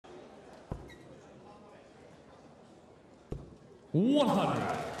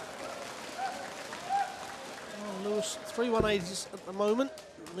100. Well, Lewis, 3 180s at the moment.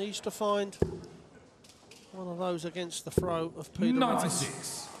 Needs to find one of those against the throw of Peter 96. Wright.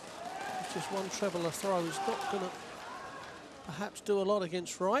 It's just one treble a throw. He's not going to perhaps do a lot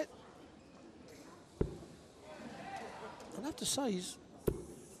against Wright. I'd have to say his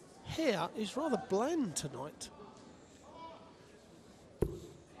hair is rather bland tonight.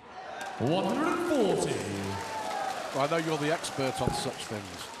 140. Well, I know you're the expert on such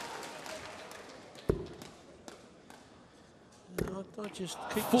things. No, I just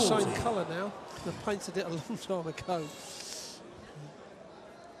keep the same colour now. I painted it a long time ago.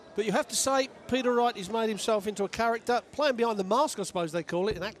 But you have to say, Peter Wright has made himself into a character, playing behind the mask, I suppose they call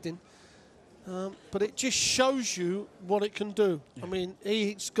it, in acting. But it just shows you what it can do. Yeah. I mean,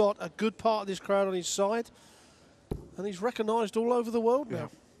 he's got a good part of this crowd on his side, and he's recognised all over the world now.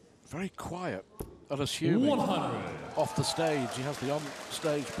 Very quiet, unassuming. 100. Off the stage, he has the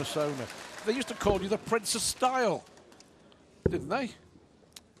on-stage persona. They used to call you the Prince of Style, didn't they?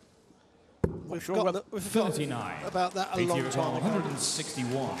 We've forgotten about that a long time ago.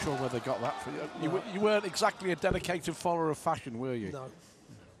 161. I'm sure where they got that from. You weren't exactly a dedicated follower of fashion, were you? No.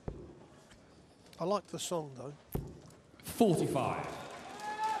 I like the song, though. 45.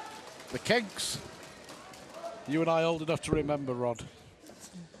 The Kinks. You and I old enough to remember, Rod.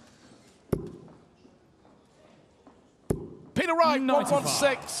 Peter Wright,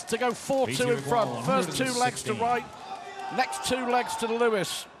 116 to go 4-2 in front. First 2 legs to Wright, next 2 legs to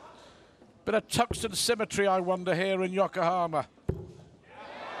Lewis. Bit of tungsten symmetry, I wonder, here in Yokohama.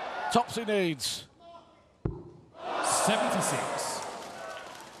 Tops he needs. 76.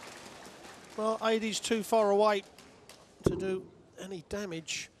 Well, 80's too far away to do any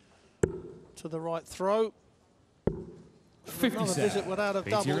damage to the right throw. 57. Another visit without a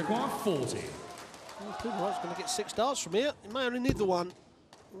double. Require 40. Well, Peter Wright's going to get 6 darts from here. He may only need the one.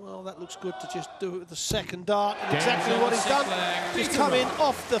 Well, that looks good to just do it with the second dart. And exactly what he's done. He's come in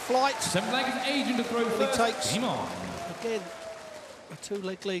off the flight. 7 leg agent to throw first. He takes, Game on. again, a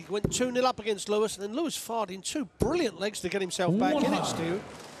 2-leg lead. Went 2-0 up against Lewis, and then Lewis fired in 2 brilliant legs to get himself back in it, Stu.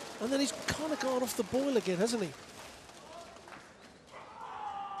 And then he's kind of gone off the boil again, hasn't he?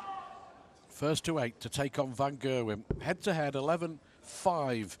 First to 8 to take on Van Gerwen. Head-to-head,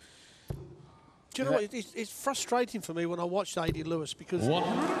 11-5. Do you know what? It's frustrating for me when I watch A.D. Lewis because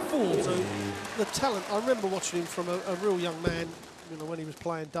 140. You know, the talent. I remember watching him from a real young man, you know, when he was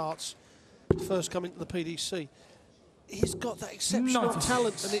playing darts, first coming to the PDC. He's got that exceptional 96.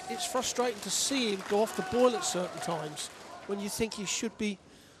 talent, and it's frustrating to see him go off the boil at certain times when you think he should be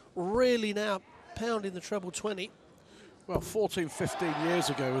really now pounding the treble 20. Well, 14, 15 years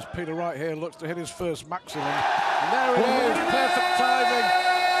ago, as Peter Wright here looks to hit his first maximum. And there it is, perfect timing.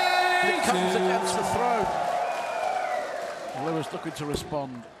 It comes against the throw. Lewis looking to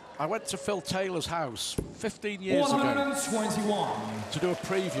respond. I went to Phil Taylor's house 15 years ago to do a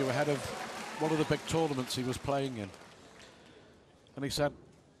preview ahead of one of the big tournaments he was playing in. And he said,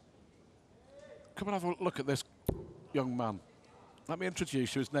 come and have a look at this young man. Let me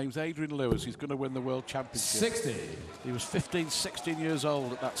introduce you. His name's Adrian Lewis. He's going to win the World Championship. 60. He was 15, 16 years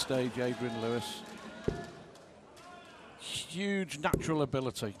old at that stage, Adrian Lewis. Huge natural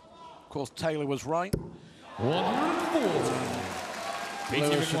ability. Of course, Taylor was right. 140.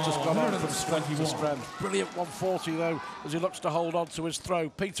 Lewis has just gone on from strength to strength. Brilliant 140, though, as he looks to hold on to his throw.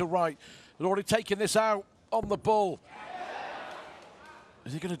 Peter Wright has already taken this out on the bull.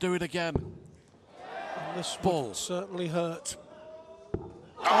 Is he going to do it again? And this ball certainly hurt.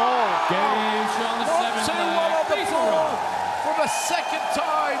 Oh! Game on the 7th leg. On the floor for the second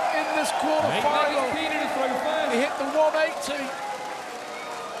time in this quarter-final. He hit the 180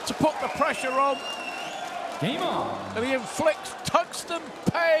 to put the pressure on. Game on. And he inflicts tungsten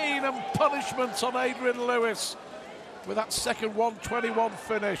pain and punishment on Adrian Lewis with that second 121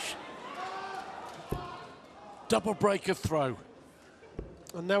 finish. Double breaker throw.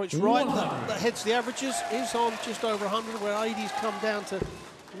 And now it's Wright that heads the averages. He's on just over 100, where 80's come down to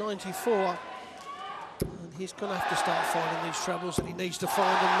 94. And he's going to have to start finding these trebles, and he needs to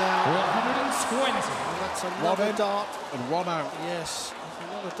find them now. 120. And that's another dart. And 1 out. Yes,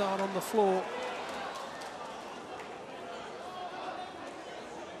 another dart on the floor.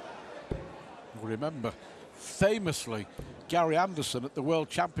 Remember, famously, Gary Anderson at the World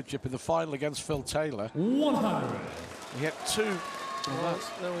Championship in the final against Phil Taylor. 100. He had 2.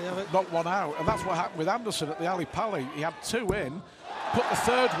 There we have it. Not 1 out, and that's what happened with Anderson at the Ali Pali. He had 2 in, put the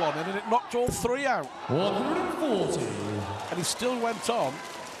 3rd one in, and it knocked all 3 out. 140. And he still went on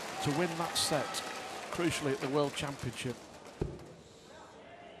to win that set, crucially at the World Championship.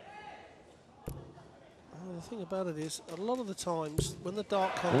 Well, The thing about it is, a lot of the times when the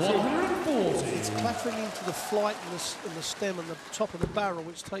dart comes in, it's clattering into the flight and the stem and the top of the barrel,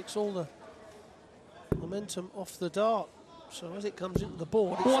 which takes all the momentum off the dart. So as it comes into the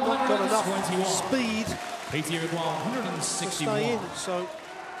board, it's not got enough speed to stay in. So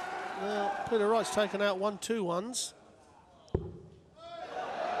now Peter Wright's taken out 1-2 ones. Oh,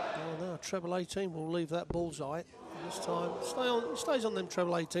 now treble 18 will leave that bullseye. This time, stays on them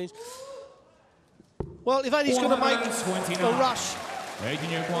treble 18s. Well, if Eddie's going to make a rush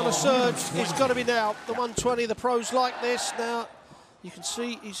on a surge, it's got to be now. The 120, the pros like this. Now, you can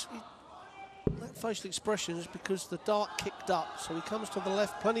see that facial expression is because the dart kicked up. So he comes to the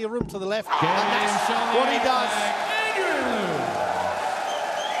left, plenty of room to the left. And that's what he does.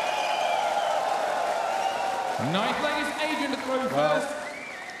 Ninth leg is Adrian to throw first.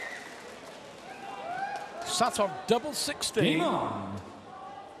 Sat on double 16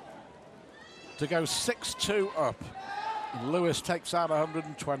 to go 6-2 up. And Lewis takes out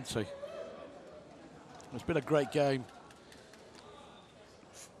 120. It's been a great game.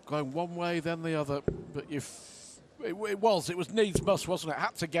 Going one way, then the other. But it was needs must, wasn't it?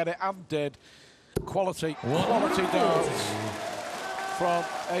 Had to get it and did. Quality darts from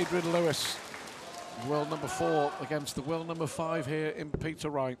Adrian Lewis. World number 4 against the world number 5 here in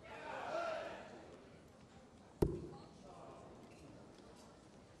Peter Wright.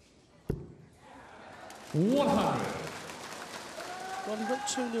 Well, he went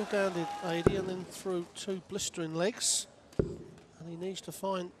 2-0 down, did 80, and then threw 2 blistering legs. And he needs to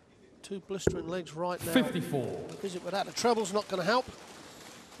find 2 blistering legs right now. 54. Visit with that. The treble's not going to help.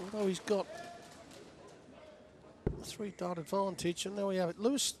 Although he's got a 3-dart advantage, and now we have it.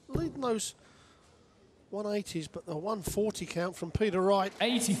 Lewis leading those 180s, but the 140 count from Peter Wright.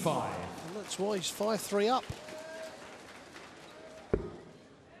 85. And that's why he's 5-3 up.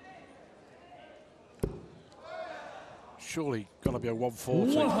 Surely going to be a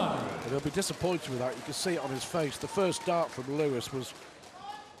 140. But he'll be disappointed with that. You can see it on his face. The first dart from Lewis was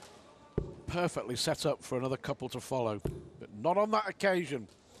perfectly set up for another couple to follow, but not on that occasion.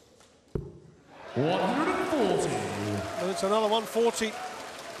 140. And it's another 140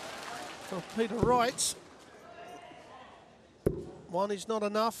 for Peter Wright. 1 is not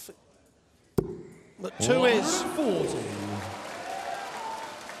enough, but 2 is. 140.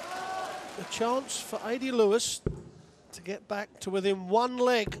 A chance for Adi Lewis to get back to within 1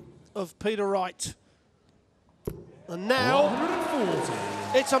 leg of Peter Wright. And now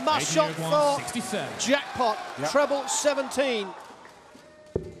 140. it's a must shot for 67. jackpot. Yep. Treble 17.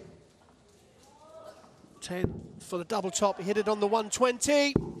 10 for the double top. He hit it on the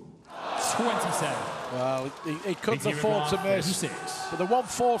 120. 27. Well, he couldn't afford to miss. But the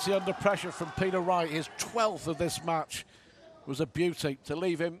 140 under pressure from Peter Wright, his 12th of this match, was a beauty to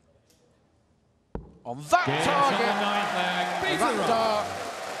leave him on that target. And that dart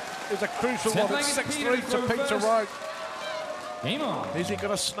is a crucial one. It's 6-3 to Peter Wright. Game on. Is he going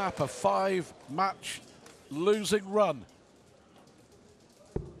to snap a 5-match losing run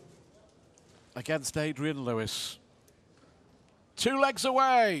against Adrian Lewis? 2 legs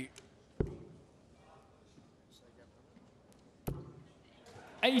away.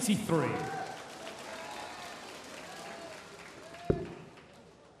 83.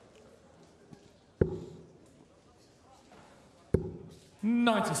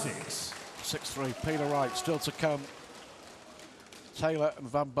 96. 6-3, Peter Wright still to come. Taylor and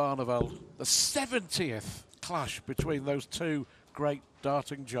Van Barneveld. The 70th clash between those 2 great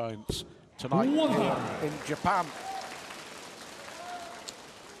darting giants tonight in Japan.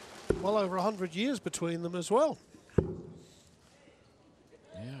 Well over 100 years between them as well.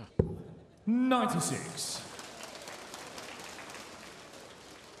 Yeah. 96.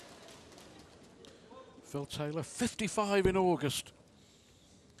 Phil Taylor, 55 in August.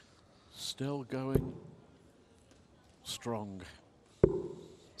 Still going strong.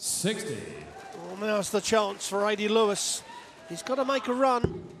 60. Well, now's the chance for Adi Lewis. He's got to make a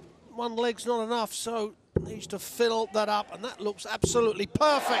run. 1 leg's not enough, so needs to fill that up, and that looks absolutely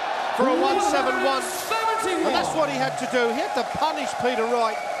perfect for a 171. And that's what he had to do. He had to punish Peter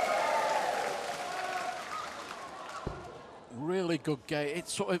Wright. Really good game.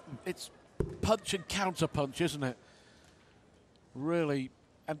 It's punch and counter punch, isn't it? Really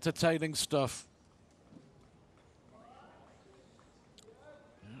entertaining stuff.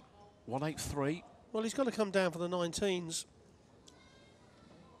 183. Well, he's got to come down for the 19s.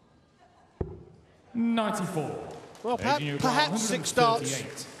 94. Well, perhaps 6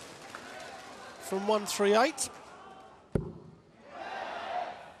 darts from 138.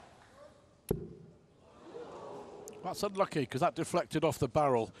 That's unlucky because that deflected off the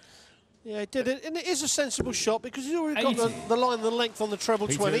barrel. Yeah, he did it, and it is a sensible shot because he's already got the line and the length on the treble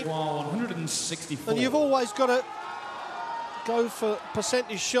 20. 164. And you've always got to go for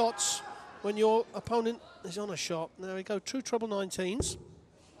percentage shots when your opponent is on a shot. Now we go 2 treble 19s.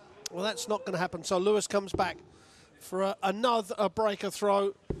 Well, that's not going to happen. So Lewis comes back for another breaker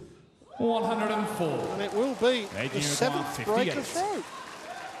throw. 104. And it will be the 7th breaker throw.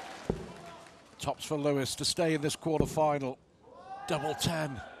 Tops for Lewis to stay in this quarter-final. Double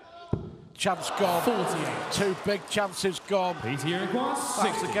 10. Chance gone. 48. 2 big chances gone. PTA requires Has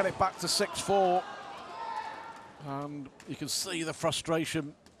 60. to get it back to 6-4. And you can see the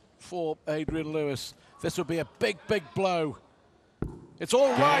frustration for Adrian Lewis. This would be a big, big blow. It's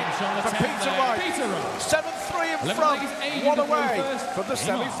all right for Peter Wright. 7-3 in front, 1 away from the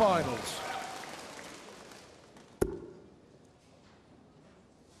semi-finals.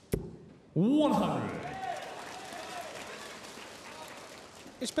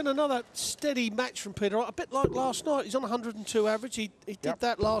 It's been another steady match from Peter Wright, a bit like last night. He's on 102 average. He did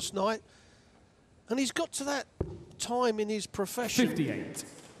that last night. And he's got to that time in his profession 58.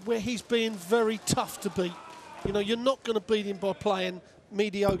 where he's being very tough to beat. You know, you're not going to beat him by playing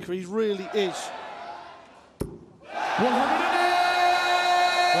mediocre. He really is. 108.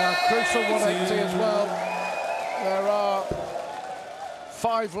 Well, crucial 180 as well. There are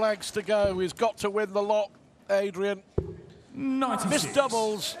 5 legs to go. He's got to win the lot, Adrian. 96. Missed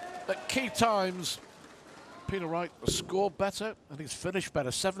doubles at key times. Peter Wright has scored better and he's finished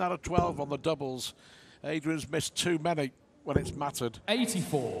better. 7 out of 12 on the doubles. Adrian's missed too many when it's mattered.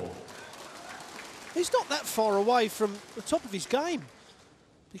 84. He's not that far away from the top of his game.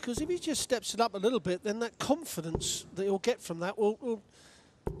 Because if he just steps it up a little bit, then that confidence that he'll get from that will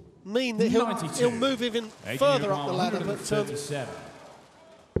mean that he'll move even further up the ladder. But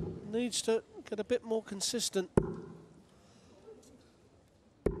needs to get a bit more consistent.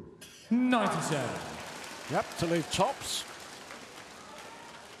 97. Yep, to leave tops.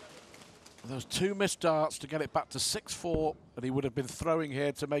 Those 2 missed darts to get it back to 6-4, and he would have been throwing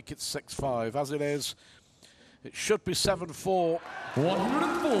here to make it 6-5. As it is, it should be 7-4.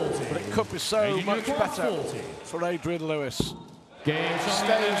 140. But it could be so much better for Adrian Lewis. Game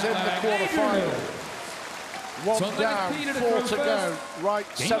Stays in the quarter-final. 1 down, 4 to go. Right,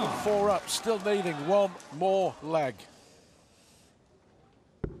 7-4 up, still needing 1 more leg.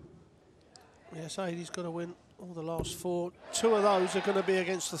 Yes, Adie's got to win all the last 4. 2 of those are going to be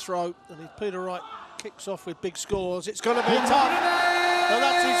against the throat. And if Peter Wright kicks off with big scores, it's going to be tough. And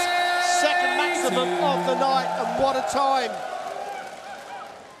that's his 2nd maximum of the night. And what a time.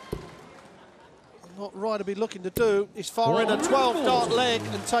 And what Wright will be looking to do is fire in a 12-dart leg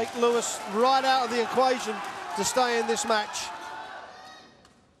and take Lewis right out of the equation to stay in this match.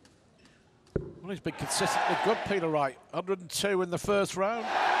 Well, he's been consistently good, Peter Wright. 102 in the first round.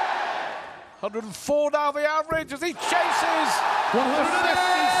 104 now the average as he chases the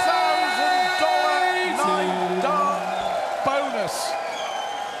 $50,000 9-dart bonus.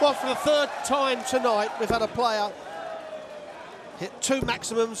 Well, for the 3rd time tonight, we've had a player hit 2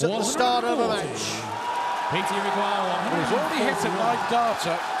 maximums at the start of a match. He's already hit a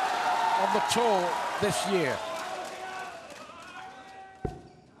 9-darter on the tour this year.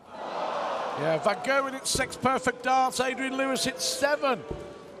 Yeah, Van Gerwen hit 6 perfect darts. Adrian Lewis hit 7.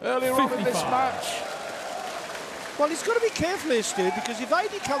 Earlier on in this match. Well, he's got to be careful here, Stu, because if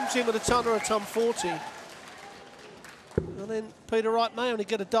Adie comes in with a ton or a ton 40, and then Peter Wright may only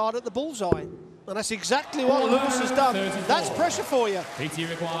get a dart at the bullseye. And that's exactly what Lewis has done. That's pressure for you.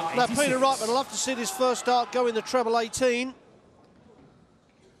 Now, Peter Wright would love to see his first dart go in the treble 18.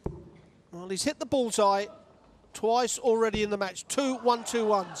 Well, he's hit the bullseye twice already in the match. 2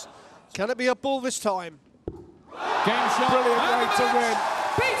 1-2-1s. Can it be a bull this time? Game shot. Brilliant way to win.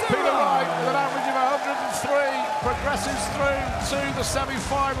 Peter Wright, with an average of 103, progresses through to the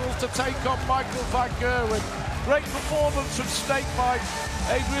semi-finals to take on Michael Van Gerwen. Great performance from Snakebite.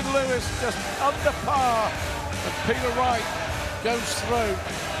 Adrian Lewis just under par, and Peter Wright goes through.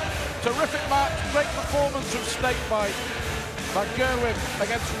 Terrific match, great performance from Snakebite. Van Gerwen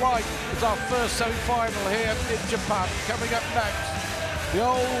against Wright is our first semi-final here in Japan. Coming up next, the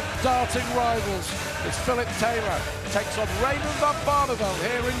old darting rivals is Philip Taylor takes on Raymond van Barneveld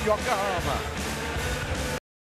here in Yokohama.